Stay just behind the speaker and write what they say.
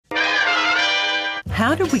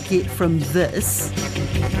how do we get from this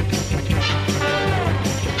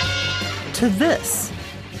to this?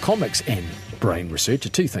 Comics and brain research are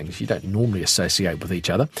two things you don't normally associate with each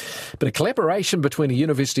other, but a collaboration between a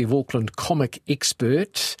University of Auckland comic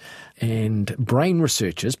expert and brain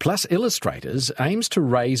researchers plus illustrators aims to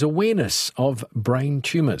raise awareness of brain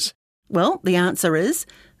tumours. Well, the answer is,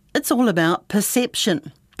 it's all about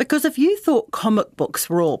perception. Because if you thought comic books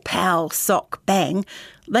were all pow, sock, bang,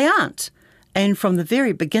 they aren't. And from the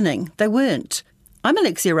very beginning, they weren't. I'm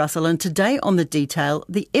Alexia Russell, and today on The Detail,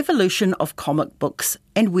 the evolution of comic books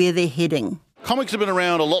and where they're heading. Comics have been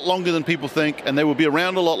around a lot longer than people think, and they will be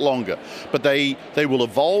around a lot longer. But they will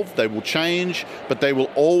evolve, they will change, but they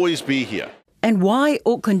will always be here. And why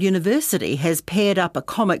Auckland University has paired up a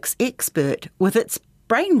comics expert with its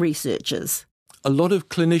brain researchers. A lot of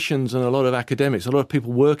clinicians and a lot of academics, a lot of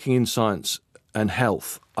people working in science and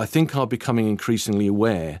health, I think are becoming increasingly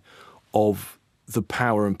aware of the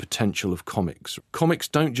power and potential of comics. Comics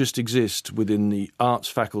don't just exist within the arts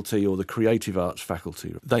faculty or the creative arts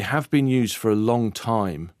faculty. They have been used for a long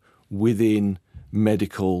time within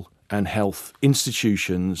medical and health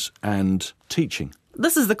institutions and teaching.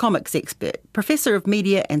 This is the comics expert, Professor of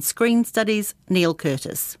Media and Screen Studies, Neil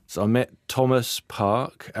Curtis. So I met Thomas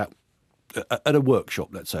Park at a workshop,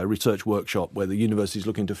 let's say, a research workshop where the university is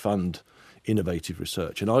looking to fund innovative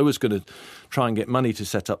research. And I was going to try and get money to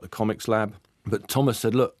set up the comics lab. But Thomas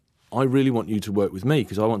said, look, I really want you to work with me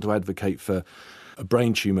because I want to advocate for a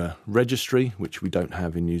brain tumour registry, which we don't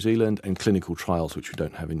have in New Zealand, and clinical trials, which we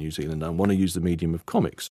don't have in New Zealand. I want to use the medium of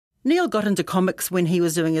comics. Neil got into comics when he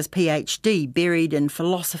was doing his PhD, buried in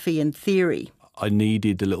philosophy and theory. I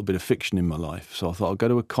needed a little bit of fiction in my life, so I thought I'll go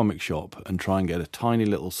to a comic shop and try and get a tiny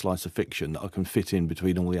little slice of fiction that I can fit in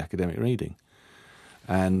between all the academic reading.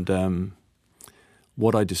 And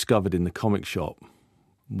what I discovered in the comic shop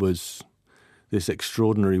was this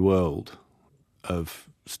extraordinary world of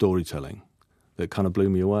storytelling that kind of blew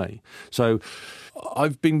me away. So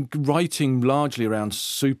I've been writing largely around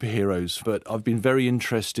superheroes, but I've been very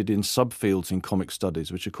interested in subfields in comic studies,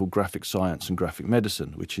 which are called graphic science and graphic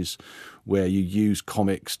medicine, which is where you use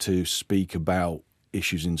comics to speak about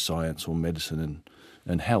issues in science or medicine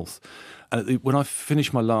and health. And when I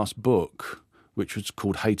finished my last book, which was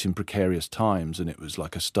called Hate in Precarious Times, and it was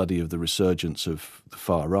like a study of the resurgence of the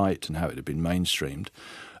far right and how it had been mainstreamed.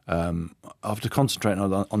 After concentrating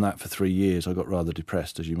on that for 3 years, I got rather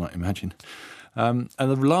depressed, as you might imagine. And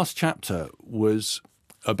the last chapter was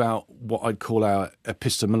about what I'd call our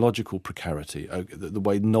epistemological precarity, the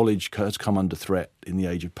way knowledge has come under threat in the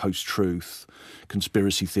age of post-truth,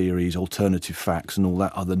 conspiracy theories, alternative facts, and all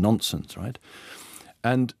that other nonsense, right?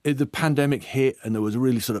 And the pandemic hit, and there was a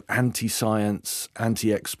really sort of anti-science,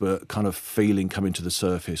 anti-expert kind of feeling coming to the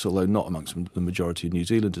surface, although not amongst the majority of New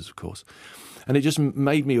Zealanders, of course. And it just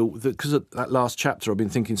made me, because of that last chapter, I've been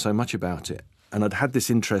thinking so much about it, and I'd had this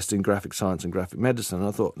interest in graphic science and graphic medicine, and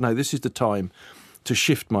I thought, no, this is the time to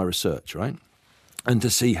shift my research, right? And to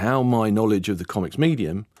see how my knowledge of the comics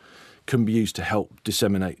medium can be used to help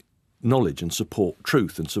disseminate knowledge and support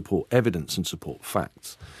truth and support evidence and support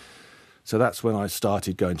facts. So that's when I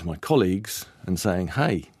started going to my colleagues and saying,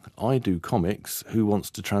 hey, I do comics, who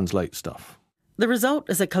wants to translate stuff? The result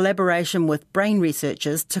is a collaboration with brain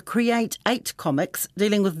researchers to create 8 comics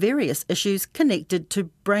dealing with various issues connected to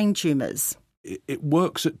brain tumours. It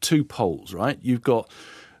works at 2 poles, right? You've got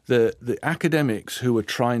the academics who are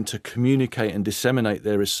trying to communicate and disseminate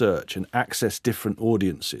their research and access different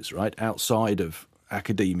audiences, right, outside of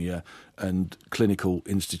academia and clinical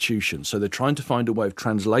institutions. So they're trying to find a way of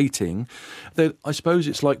translating. I suppose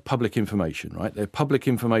it's like public information, right? They're public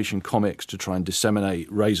information comics to try and disseminate,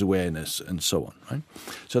 raise awareness, and so on, right?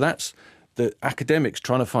 So that's the academics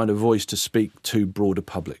trying to find a voice to speak to broader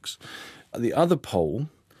publics. At the other pole,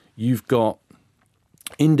 you've got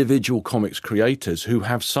individual comics creators who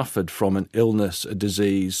have suffered from an illness, a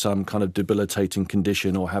disease, some kind of debilitating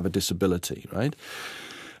condition, or have a disability, right?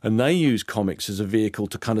 And they use comics as a vehicle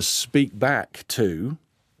to kind of speak back to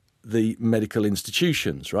the medical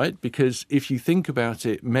institutions, right? Because if you think about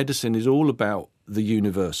it, medicine is all about the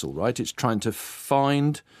universal, right? It's trying to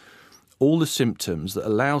find all the symptoms that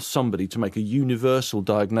allow somebody to make a universal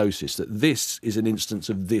diagnosis that this is an instance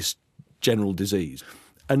of this general disease.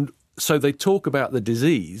 And so they talk about the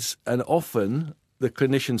disease, and often the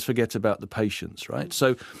clinicians forget about the patients, right?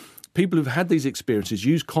 So people who've had these experiences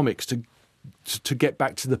use comics to get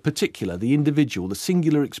back to the particular, the individual, the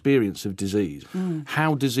singular experience of disease,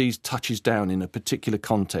 how disease touches down in a particular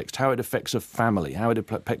context, how it affects a family, how it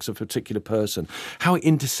affects a particular person, how it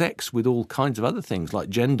intersects with all kinds of other things like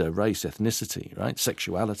gender, race, ethnicity, right,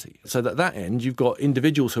 sexuality. So at that end, you've got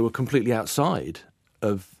individuals who are completely outside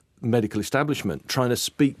of medical establishment trying to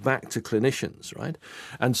speak back to clinicians, right?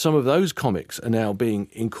 And some of those comics are now being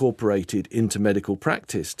incorporated into medical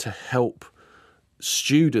practice to help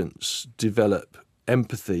students develop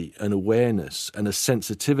empathy and awareness and a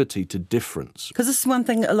sensitivity to difference. Because this is one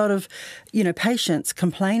thing a lot of, patients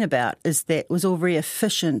complain about, is that it was all very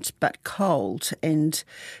efficient but cold, and,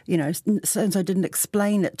 so-and-so didn't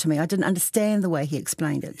explain it to me. I didn't understand the way he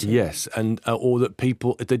explained it to me. Yes, and or that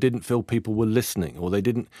they didn't feel people were listening, or they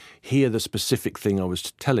didn't hear the specific thing I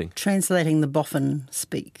was telling. Translating the boffin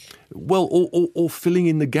speak. Well, or filling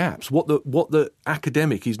in the gaps, what the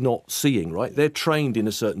academic is not seeing, right? They're trained in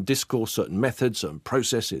a certain discourse, certain methods, certain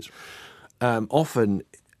processes. Often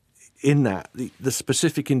in that, the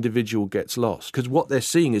specific individual gets lost because what they're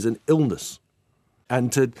seeing is an illness.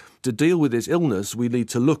 And to deal with this illness, we need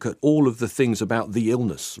to look at all of the things about the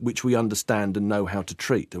illness, which we understand and know how to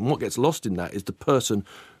treat. And what gets lost in that is the person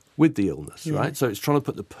with the illness, right? So it's trying to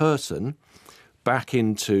put the person back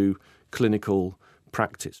into clinical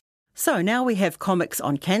practice. So now we have comics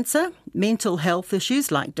on cancer, mental health issues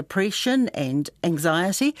like depression and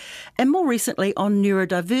anxiety, and more recently on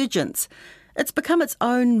neurodivergence. It's become its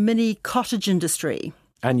own mini cottage industry.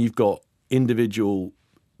 And you've got individual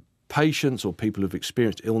patients or people who've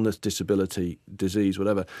experienced illness, disability, disease,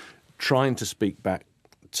 whatever, trying to speak back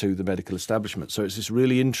to the medical establishment. So it's this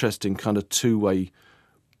really interesting kind of two-way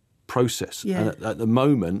process. Yeah. And at the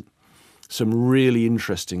moment, some really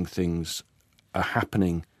interesting things are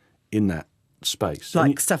happening in that space.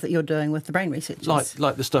 Like stuff that you're doing with the brain researchers.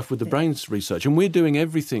 Like the stuff with the brains research. And we're doing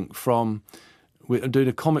everything from... We're doing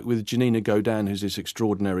a comic with Janina Godin, who's this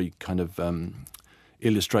extraordinary kind of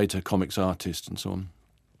illustrator, comics artist and so on.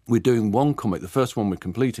 We're doing one comic. The first one we're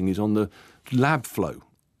completing is on the lab flow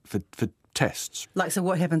for tests. Like, so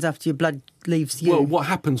what happens after your blood leaves you? Well, what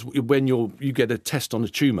happens when you get a test on a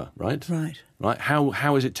tumour, right? Right.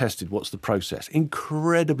 How is it tested? What's the process?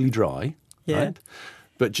 Incredibly dry, right?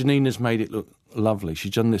 But Janina's made it look lovely.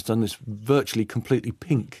 She's done this virtually completely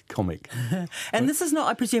pink comic. And this is not,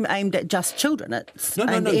 I presume, aimed at just children. It's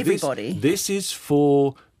aimed at everybody. This is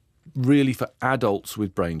really for adults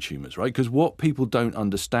with brain tumours, right? Because what people don't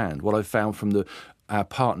understand, what I found from our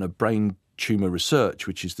partner Brain Tumour Research,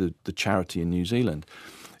 which is the charity in New Zealand,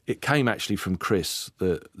 it came actually from Chris,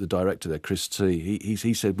 the director there, Chris T.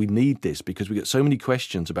 He said, we need this because we get so many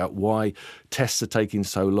questions about why tests are taking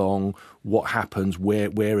so long, what happens, where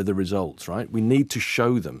are the results, right? We need to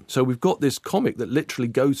show them. So we've got this comic that literally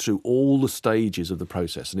goes through all the stages of the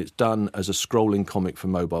process, and it's done as a scrolling comic for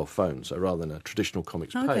mobile phones, so rather than a traditional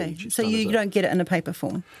comics page. So you don't get it in a paper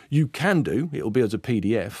form? You can do. It'll be as a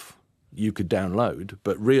PDF you could download,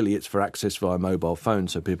 but really it's for access via mobile phone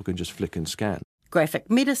so people can just flick and scan.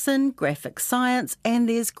 Graphic medicine, graphic science, and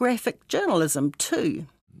there's graphic journalism too.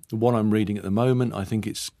 The one I'm reading at the moment, I think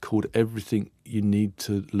it's called Everything You Need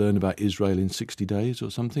to Learn About Israel in 60 Days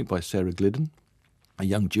or something, by Sarah Glidden, a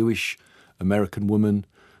young Jewish American woman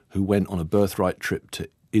who went on a birthright trip to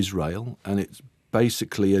Israel, and it's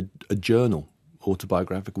basically a journal,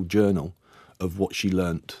 autobiographical journal of what she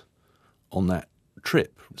learnt on that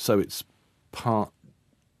trip. So it's part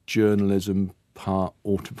journalism, part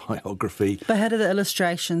autobiography. But how do the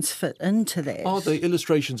illustrations fit into that? Oh, the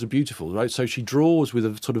illustrations are beautiful, right? So she draws with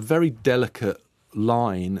a sort of very delicate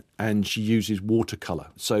line, and she uses watercolour.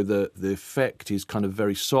 So the effect is kind of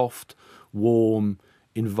very soft, warm,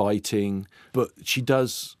 inviting. But she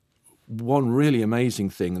does one really amazing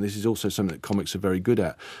thing, and this is also something that comics are very good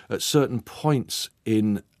at. At certain points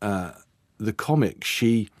in the comic,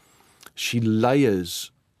 she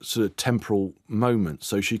layers sort of temporal moments,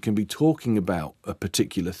 so she can be talking about a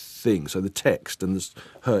particular thing, so the text and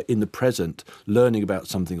her in the present learning about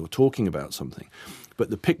something or talking about something, but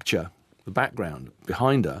the picture, the background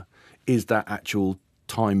behind her is that actual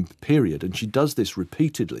time period. And she does this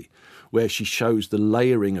repeatedly, where she shows the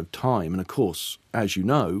layering of time. And of course, as you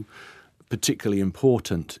know, particularly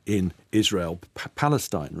important in Israel,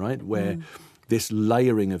 Palestine, right, where this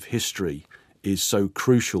layering of history is so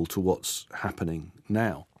crucial to what's happening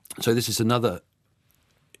now. So this is another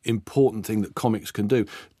important thing that comics can do.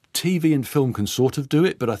 TV and film can sort of do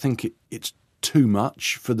it, but I think it's too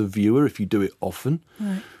much for the viewer if you do it often.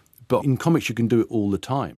 Right. But in comics, you can do it all the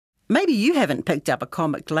time. Maybe you haven't picked up a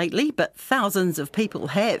comic lately, but thousands of people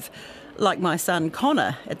have. Like my son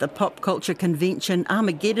Connor at the pop culture convention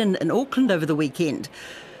Armageddon in Auckland over the weekend.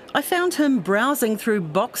 I found him browsing through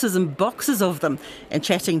boxes and boxes of them and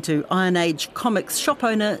chatting to Iron Age comics shop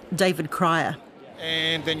owner David Cryer.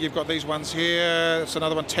 And then you've got these ones here. It's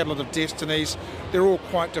another one, Tablet of Destinies. They're all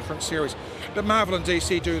quite different series. But Marvel and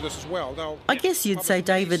DC do this as well. I guess you'd say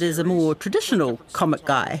David is a more traditional comic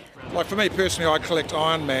guy. Like for me personally, I collect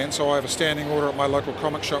Iron Man, so I have a standing order at my local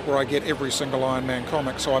comic shop where I get every single Iron Man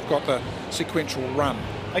comic, so I've got the sequential run.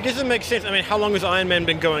 I guess it makes sense. I mean, how long has Iron Man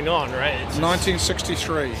been going on, right? It's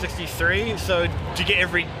 1963. 63? So do you get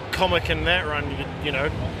every comic in that run, you know?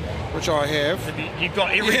 Which I have. You've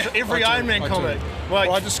got every Iron Man comic?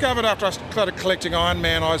 Well, I discovered after I started collecting Iron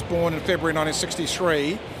Man, I was born in February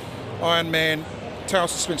 1963, Iron Man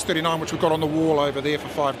Tales of Suspense 39, which we've got on the wall over there for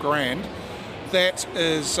 $5,000. That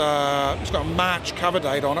is, it's got a March cover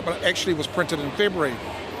date on it, but it actually was printed in February.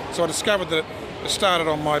 So I discovered that it started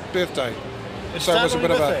on my birthday. So it was a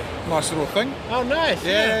bit of a nice little thing. Oh, nice.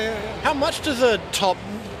 Yeah. How much does a top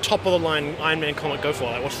of the line Iron Man comic go for?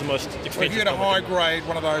 Like, what's the most expensive? Well, if you had a high grade,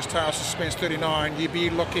 one of those Tales of Suspense 39, you'd be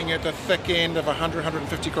looking at the thick end of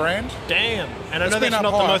 150 grand. Damn. And I know that's not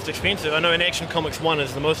the most expensive. I know in Action Comics 1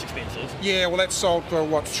 is the most expensive. Yeah, well, that sold for,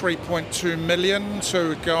 3.2 million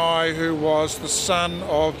to a guy who was the son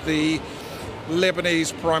of the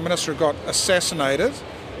Lebanese Prime Minister who got assassinated.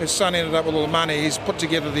 His son ended up with all the money. He's put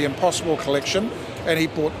together the Impossible collection, and he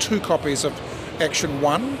bought 2 copies of Action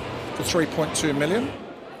 1 for 3.2 million.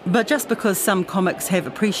 But just because some comics have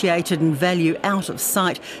appreciated in value out of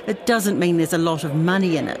sight, it doesn't mean there's a lot of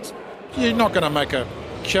money in it. You're not going to make a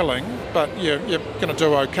killing, but you're going to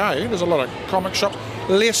do okay. There's a lot of comic shops,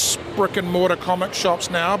 less brick and mortar comic shops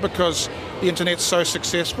now because the internet's so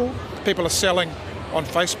successful. People are selling on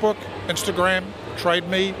Facebook, Instagram, Trade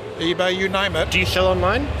Me, eBay, you name it. Do you sell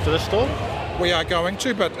online for this store? We are going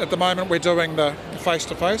to, but at the moment we're doing the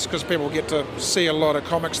face-to-face because people get to see a lot of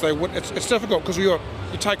comics they would. It's difficult because you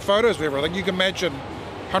take photos of everything. You can imagine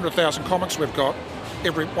 100,000 comics we've got,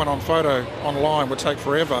 every one on photo online would take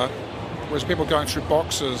forever, whereas people going through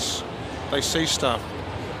boxes, they see stuff.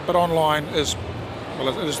 But online is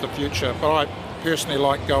the future. But I personally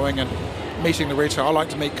like going and meeting the retail. I like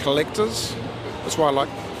to meet collectors. That's why I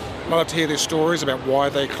like to hear their stories about why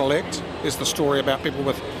they collect. There's the story about people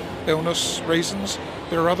with illness reasons.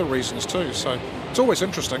 There are other reasons too, so it's always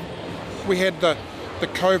interesting. We had the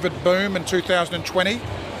COVID boom in 2020.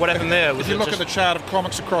 What happened there? If you look at the chart of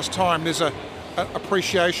comics across time, there's a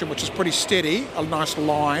appreciation which is pretty steady, a nice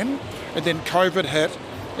line, and then COVID hit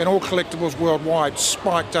and all collectibles worldwide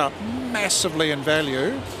spiked up massively in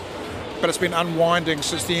value, but it's been unwinding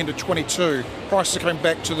since the end of 22. Prices are coming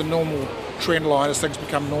back to the normal trend line as things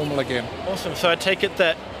become normal again. Awesome. So I take it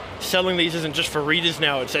that selling these isn't just for readers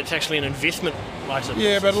now, it's actually an investment item.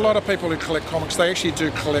 Yeah, but a lot of people who collect comics, they actually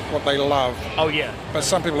do collect what they love. Oh, yeah. But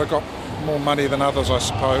some people have got more money than others, I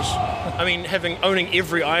suppose. I mean, owning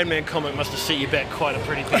every Iron Man comic must have set you back quite a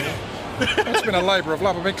pretty penny. It's been a labour of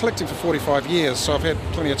love. I've been collecting for 45 years, so I've had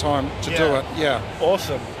plenty of time to do it, yeah.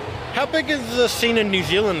 Awesome. How big is the scene in New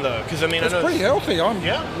Zealand, though? Because it's pretty healthy. I'm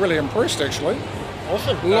really impressed, actually.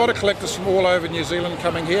 Awesome. A lot of collectors from all over New Zealand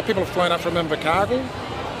coming here. People have flown up from Invercargill.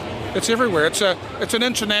 It's everywhere. It's an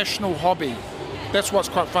international hobby. That's what's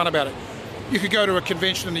quite fun about it. You could go to a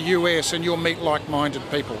convention in the US and you'll meet like-minded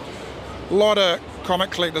people. A lot of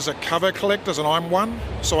comic collectors are cover collectors, and I'm one.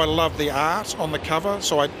 So I love the art on the cover.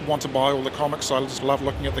 So I want to buy all the comics. I just love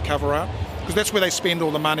looking at the cover art because that's where they spend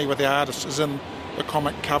all the money with the artists, is in the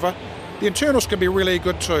comic cover. The internals can be really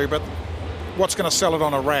good too, but what's going to sell it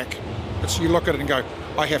on a rack? You look at it and go,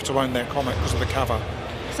 I have to own that comic because of the cover.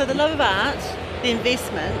 So the love of art, the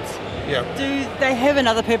investment, yeah. Do they have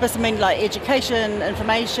another purpose? I mean, like education,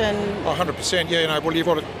 information? 100%, yeah. Well, you've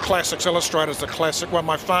got Classics Illustrators, the classic one.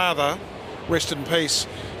 My father, rest in peace,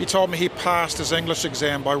 he told me he passed his English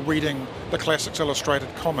exam by reading the Classics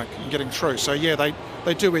Illustrated comic and getting through. So, yeah,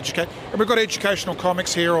 they do educate. And we've got educational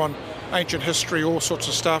comics here on ancient history, all sorts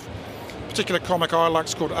of stuff. A particular comic I like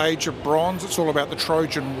is called Age of Bronze. It's all about the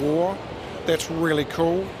Trojan War. That's really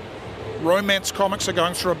cool. Romance comics are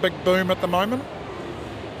going through a big boom at the moment.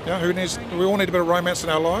 Yeah, we all need a bit of romance in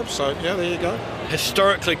our lives, so yeah, there you go.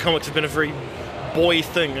 Historically, comics have been a very boy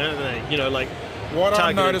thing, haven't they? You know, like what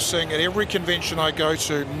I'm noticing at every convention I go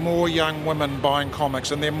to, more young women buying comics,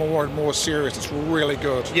 and they're more and more serious. It's really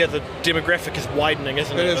good. Yeah, the demographic is widening,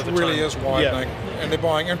 isn't it? It really is widening, and they're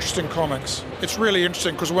buying interesting comics. It's really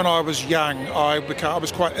interesting because when I was young, I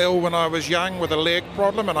was quite ill when I was young with a leg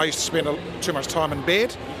problem, and I used to spend too much time in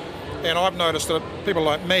bed. And I've noticed that people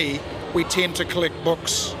like me, we tend to collect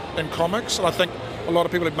books and comics, and I think a lot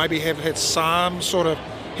of people maybe have had some sort of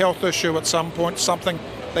health issue at some point, something,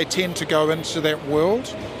 they tend to go into that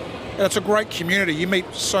world. And it's a great community. You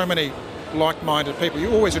meet so many like-minded people.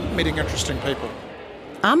 You're always meeting interesting people.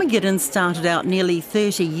 Armageddon started out nearly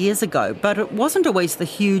 30 years ago, but it wasn't always the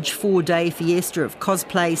huge 4-day fiesta of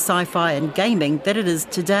cosplay, sci-fi and gaming that it is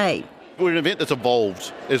today. an event that's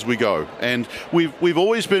evolved as we go. And we've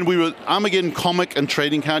always been, we were Armageddon Comic and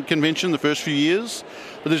Trading Card Convention the first few years,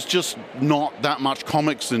 but there's just not that much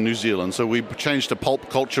comics in New Zealand. So we changed to Pulp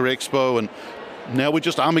Culture Expo, and now we're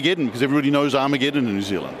just Armageddon because everybody knows Armageddon in New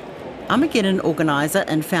Zealand. Armageddon organiser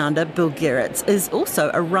and founder Bill Gerritz is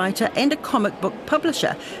also a writer and a comic book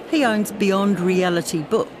publisher. He owns Beyond Reality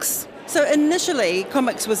Books. So initially,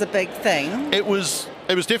 comics was a big thing. It was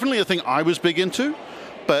definitely a thing I was big into,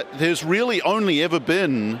 but there's really only ever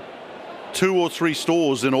been 2 or 3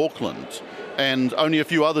 stores in Auckland, and only a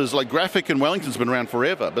few others. Like Graphic in Wellington's been around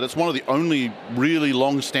forever, but it's one of the only really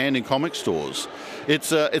long-standing comic stores.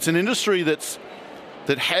 It's an industry that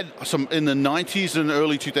had some in the 90s and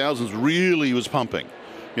early 2000s really was pumping.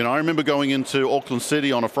 You know, I remember going into Auckland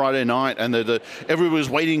City on a Friday night, and everybody was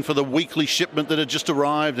waiting for the weekly shipment that had just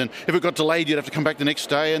arrived, and if it got delayed, you'd have to come back the next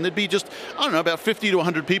day, and there'd be just, I don't know, about 50 to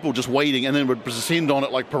 100 people just waiting, and then would descend on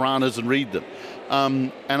it like piranhas and read them.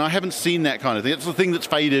 And I haven't seen that kind of thing. It's the thing that's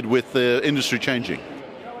faded with the industry changing.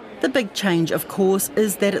 The big change, of course,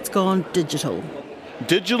 is that it's gone digital.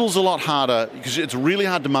 Digital's a lot harder because it's really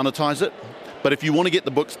hard to monetize it. But if you want to get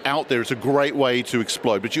the books out there, it's a great way to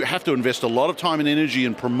explode. But you have to invest a lot of time and energy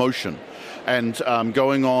in promotion and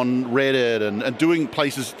going on Reddit and doing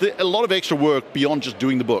places, a lot of extra work beyond just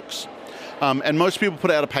doing the books. And most people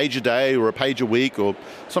put out a page a day or a page a week or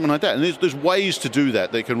something like that. And there's ways to do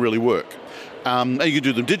that can really work. And you can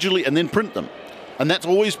do them digitally and then print them. And that's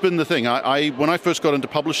always been the thing. When I first got into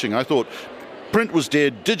publishing, I thought print was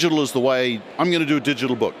dead, digital is the way, I'm going to do a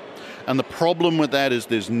digital book. And the problem with that is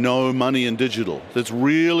there's no money in digital. It's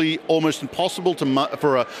really almost impossible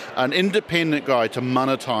for an independent guy to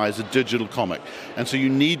monetize a digital comic. And so you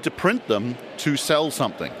need to print them to sell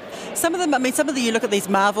something. Some of them, you look at these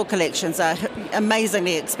Marvel collections are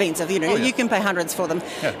amazingly expensive. You know, you can pay hundreds for them.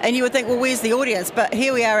 Yeah. And you would think, well, where's the audience? But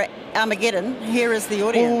here we are at Armageddon. Here is the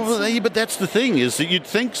audience. Well, but that's the thing, is that you'd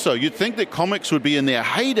think so. You'd think that comics would be in their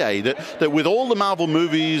heyday, that with all the Marvel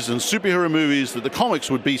movies and superhero movies, that the comics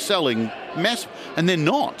would be selling mass, and they're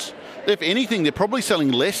not. If anything, they're probably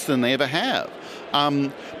selling less than they ever have.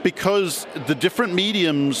 Because the different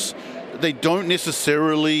mediums, they don't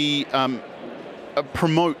necessarily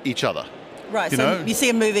promote each other. Right, you see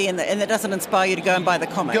a movie and it doesn't inspire you to go and buy the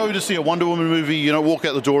comic. Go to see a Wonder Woman movie, walk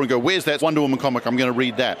out the door and go, where's that Wonder Woman comic? I'm going to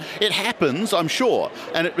read that. It happens, I'm sure,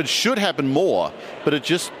 and it should happen more, but it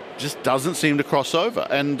just doesn't seem to cross over.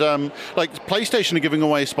 And like PlayStation are giving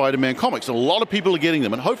away Spider-Man comics. A lot of people are getting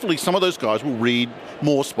them, and hopefully some of those guys will read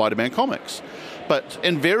more Spider-Man comics. But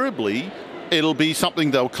invariably, it'll be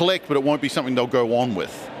something they'll collect, but it won't be something they'll go on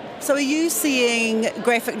with. So are you seeing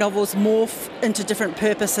graphic novels morph into different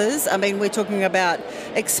purposes? I mean, we're talking about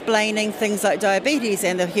explaining things like diabetes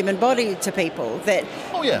and the human body to people.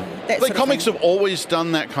 Comics have always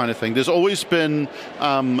done that kind of thing. There's always been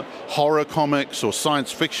horror comics or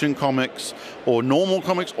science fiction comics or normal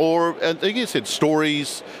comics or, like you said,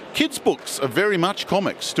 stories. Kids' books are very much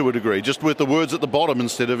comics to a degree, just with the words at the bottom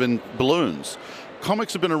instead of in balloons.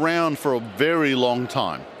 Comics have been around for a very long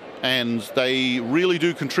time. And they really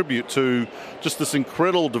do contribute to just this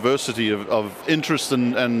incredible diversity of interest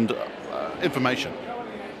and information.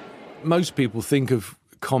 Most people think of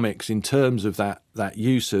comics in terms of that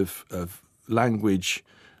use of language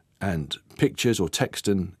and pictures or text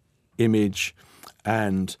and image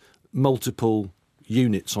and multiple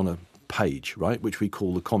units on a page, right, which we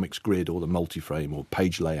call the comics grid or the multi-frame or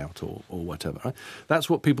page layout or whatever. Right? That's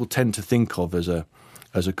what people tend to think of as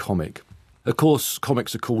a comic. Of course,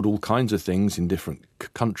 comics are called all kinds of things in different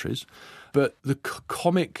countries, but the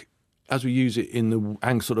comic, as we use it in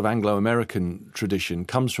the sort of Anglo-American tradition,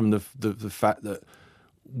 comes from the fact that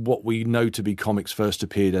what we know to be comics first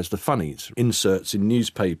appeared as the funnies, inserts in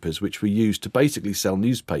newspapers, which were used to basically sell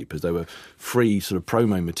newspapers. They were free sort of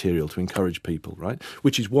promo material to encourage people, right?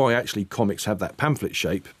 Which is why actually comics have that pamphlet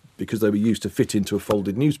shape, because they were used to fit into a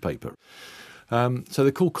folded newspaper. So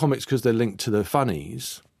they're called comics because they're linked to the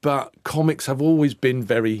funnies. But comics have always been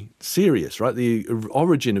very serious, right? The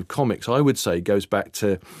origin of comics, I would say, goes back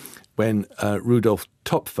to when Rudolf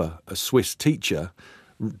Topfer, a Swiss teacher,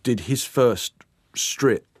 did his first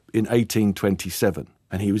strip in 1827.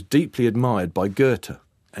 And he was deeply admired by Goethe.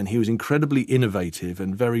 And he was incredibly innovative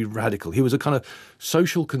and very radical. He was a kind of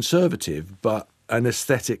social conservative, but an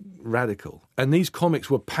aesthetic radical. And these comics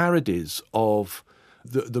were parodies of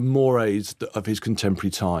the mores of his contemporary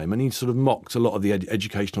time, and he sort of mocked a lot of the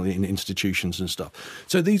educational institutions and stuff.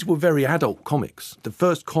 So these were very adult comics. The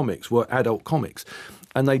first comics were adult comics,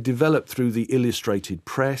 and they developed through the illustrated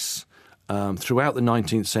press throughout the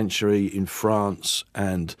 19th century in France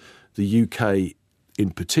and the UK in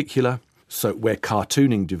particular. so where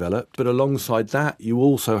cartooning developed. But alongside that, you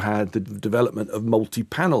also had the development of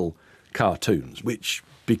multi-panel cartoons, which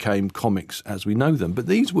became comics as we know them. But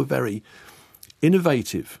these were very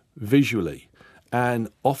innovative visually and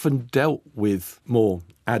often dealt with more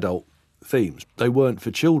adult themes. They weren't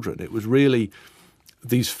for children. It was really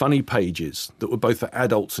these funny pages that were both for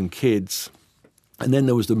adults and kids. And then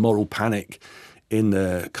there was the moral panic in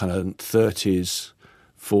the kind of 30s,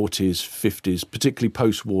 40s, 50s, particularly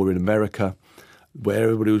post-war in America, where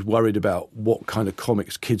everybody was worried about what kind of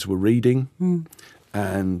comics kids were reading.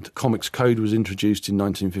 And Comics Code was introduced in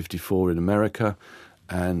 1954 in America,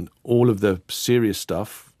 and all of the serious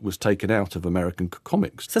stuff was taken out of American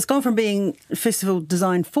comics. So it's gone from being, first of all,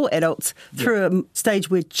 designed for adults through a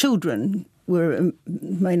stage where children were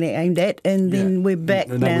mainly aimed at, and then we're back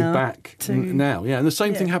and now. We're back now, And the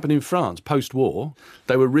same thing happened in France post-war.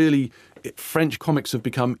 They were really... French comics have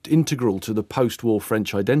become integral to the post-war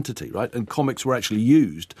French identity, right? And comics were actually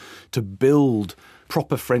used to build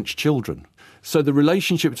proper French children. So the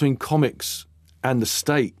relationship between comics and the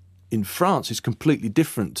state in France is completely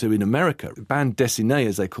different to in America. Bande dessinée,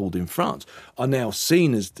 as they're called in France, are now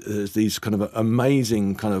seen as these kind of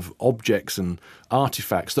amazing kind of objects and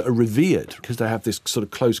artifacts that are revered because they have this sort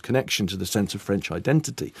of close connection to the sense of French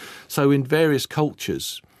identity. So in various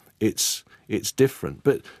cultures, it's different.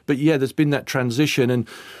 But yeah, there's been that transition. And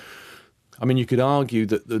I mean, you could argue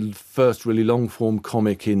that the first really long-form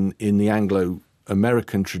comic in the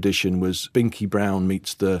Anglo-American tradition was Binky Brown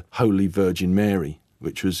meets the Holy Virgin Mary,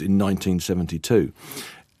 which was in 1972,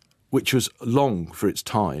 which was long for its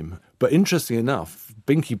time. But interestingly enough,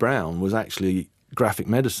 Binky Brown was actually graphic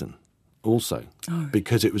medicine also,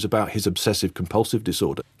 because it was about his obsessive-compulsive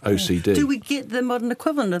disorder, OCD. Do we get the modern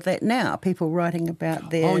equivalent of that now, people writing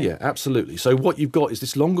about their... Oh, yeah, absolutely. So what you've got is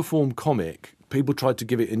this longer-form comic. People tried to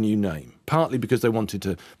give it a new name, partly because they wanted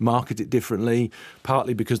to market it differently,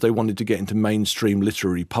 partly because they wanted to get into mainstream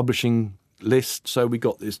literary publishing lists, so we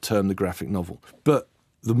got this term, the graphic novel. But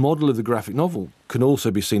the model of the graphic novel can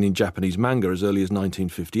also be seen in Japanese manga as early as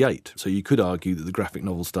 1958, so you could argue that the graphic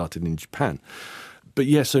novel started in Japan. But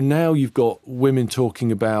yeah, so now you've got women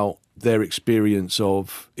talking about their experience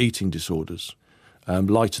of eating disorders.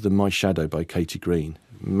 Lighter Than My Shadow by Katie Green,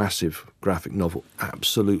 massive graphic novel,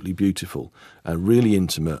 absolutely beautiful, really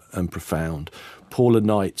intimate and profound. Paula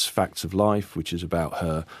Knight's Facts of Life, which is about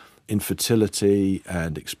her infertility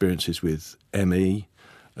and experiences with ME.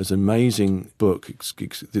 There's an amazing book,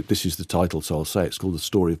 this is the title, so I'll say it's called The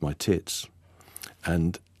Story of My Tits.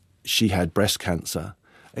 And she had breast cancer.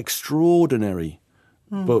 Extraordinary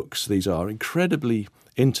books these are, incredibly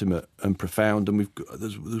intimate and profound. And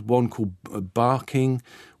there's one called Barking,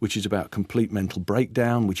 which is about complete mental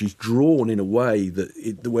breakdown, which is drawn in a way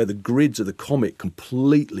that where the grids of the comic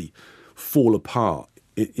completely fall apart,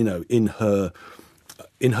 in her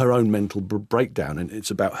own mental breakdown. And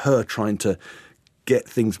it's about her trying to get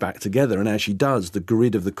things back together. And as she does, the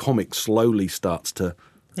grid of the comic slowly starts to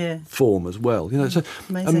form as well. So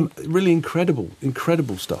really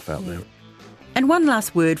incredible stuff out there. And one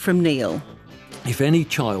last word from Neil. If any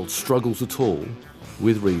child struggles at all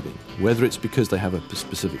with reading, whether it's because they have a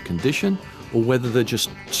specific condition or whether they're just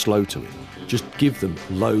slow to it, just give them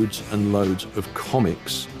loads and loads of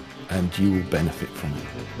comics and you will benefit from it.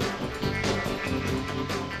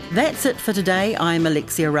 That's it for today. I'm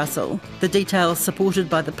Alexia Russell. The details supported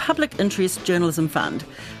by the Public Interest Journalism Fund.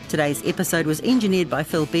 Today's episode was engineered by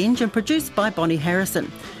Phil Benge and produced by Bonnie Harrison.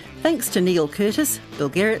 Thanks to Neil Curtis, Bill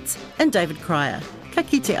Gerritz and David Cryer. Ka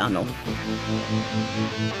kite anō.